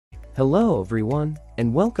Hello everyone,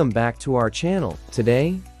 and welcome back to our channel.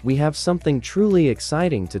 Today, we have something truly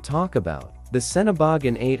exciting to talk about. The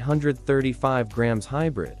Cenoboggan 835 grams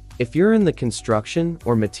hybrid. If you're in the construction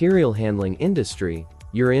or material handling industry,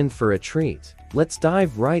 you're in for a treat. Let's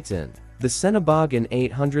dive right in. The Cenoboggan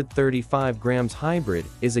 835 grams hybrid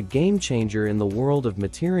is a game changer in the world of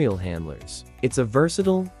material handlers. It's a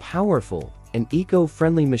versatile, powerful, and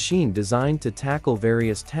eco-friendly machine designed to tackle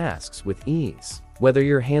various tasks with ease. Whether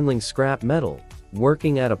you're handling scrap metal,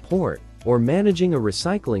 working at a port, or managing a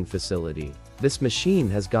recycling facility, this machine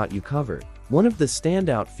has got you covered. One of the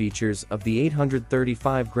standout features of the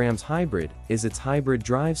 835 grams hybrid is its hybrid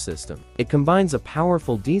drive system. It combines a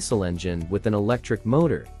powerful diesel engine with an electric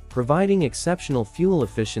motor, providing exceptional fuel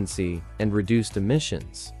efficiency and reduced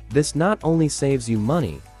emissions. This not only saves you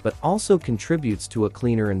money, but also contributes to a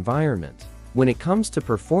cleaner environment. When it comes to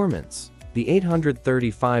performance, the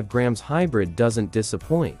 835 grams hybrid doesn't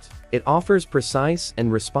disappoint. It offers precise and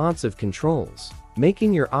responsive controls,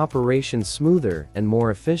 making your operation smoother and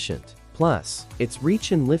more efficient. Plus, its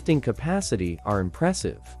reach and lifting capacity are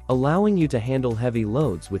impressive, allowing you to handle heavy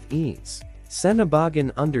loads with ease.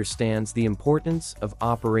 Cenoboggan understands the importance of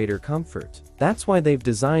operator comfort. That's why they've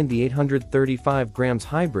designed the 835 grams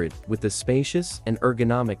hybrid with a spacious and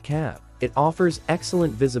ergonomic cab. It offers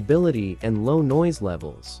excellent visibility and low noise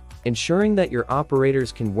levels, ensuring that your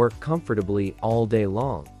operators can work comfortably all day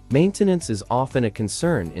long. Maintenance is often a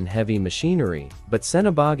concern in heavy machinery, but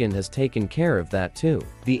Cenoboggan has taken care of that too.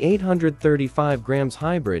 The 835 grams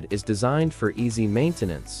hybrid is designed for easy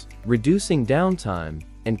maintenance, reducing downtime,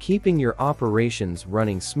 and keeping your operations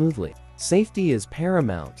running smoothly. Safety is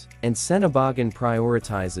paramount, and Cenoboggan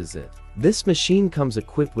prioritizes it. This machine comes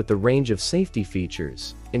equipped with a range of safety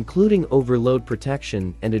features, including overload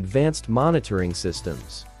protection and advanced monitoring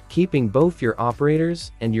systems, keeping both your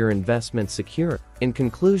operators and your investment secure. In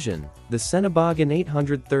conclusion, the Cenoboggan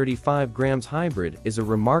 835 grams hybrid is a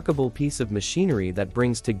remarkable piece of machinery that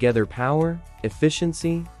brings together power,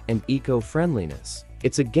 efficiency, and eco-friendliness.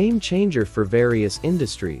 It's a game changer for various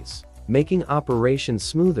industries, making operations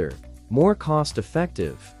smoother, more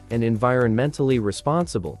cost-effective, and environmentally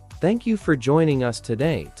responsible. Thank you for joining us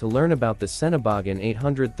today to learn about the Cenoboggan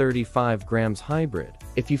 835 grams hybrid.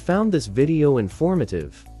 If you found this video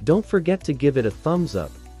informative, don't forget to give it a thumbs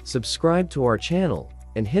up, subscribe to our channel,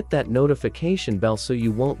 and hit that notification bell so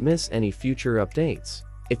you won't miss any future updates.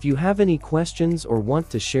 If you have any questions or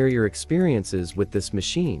want to share your experiences with this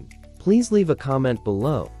machine, please leave a comment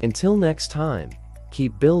below. Until next time,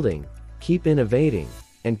 keep building, keep innovating,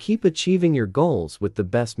 and keep achieving your goals with the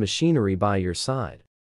best machinery by your side.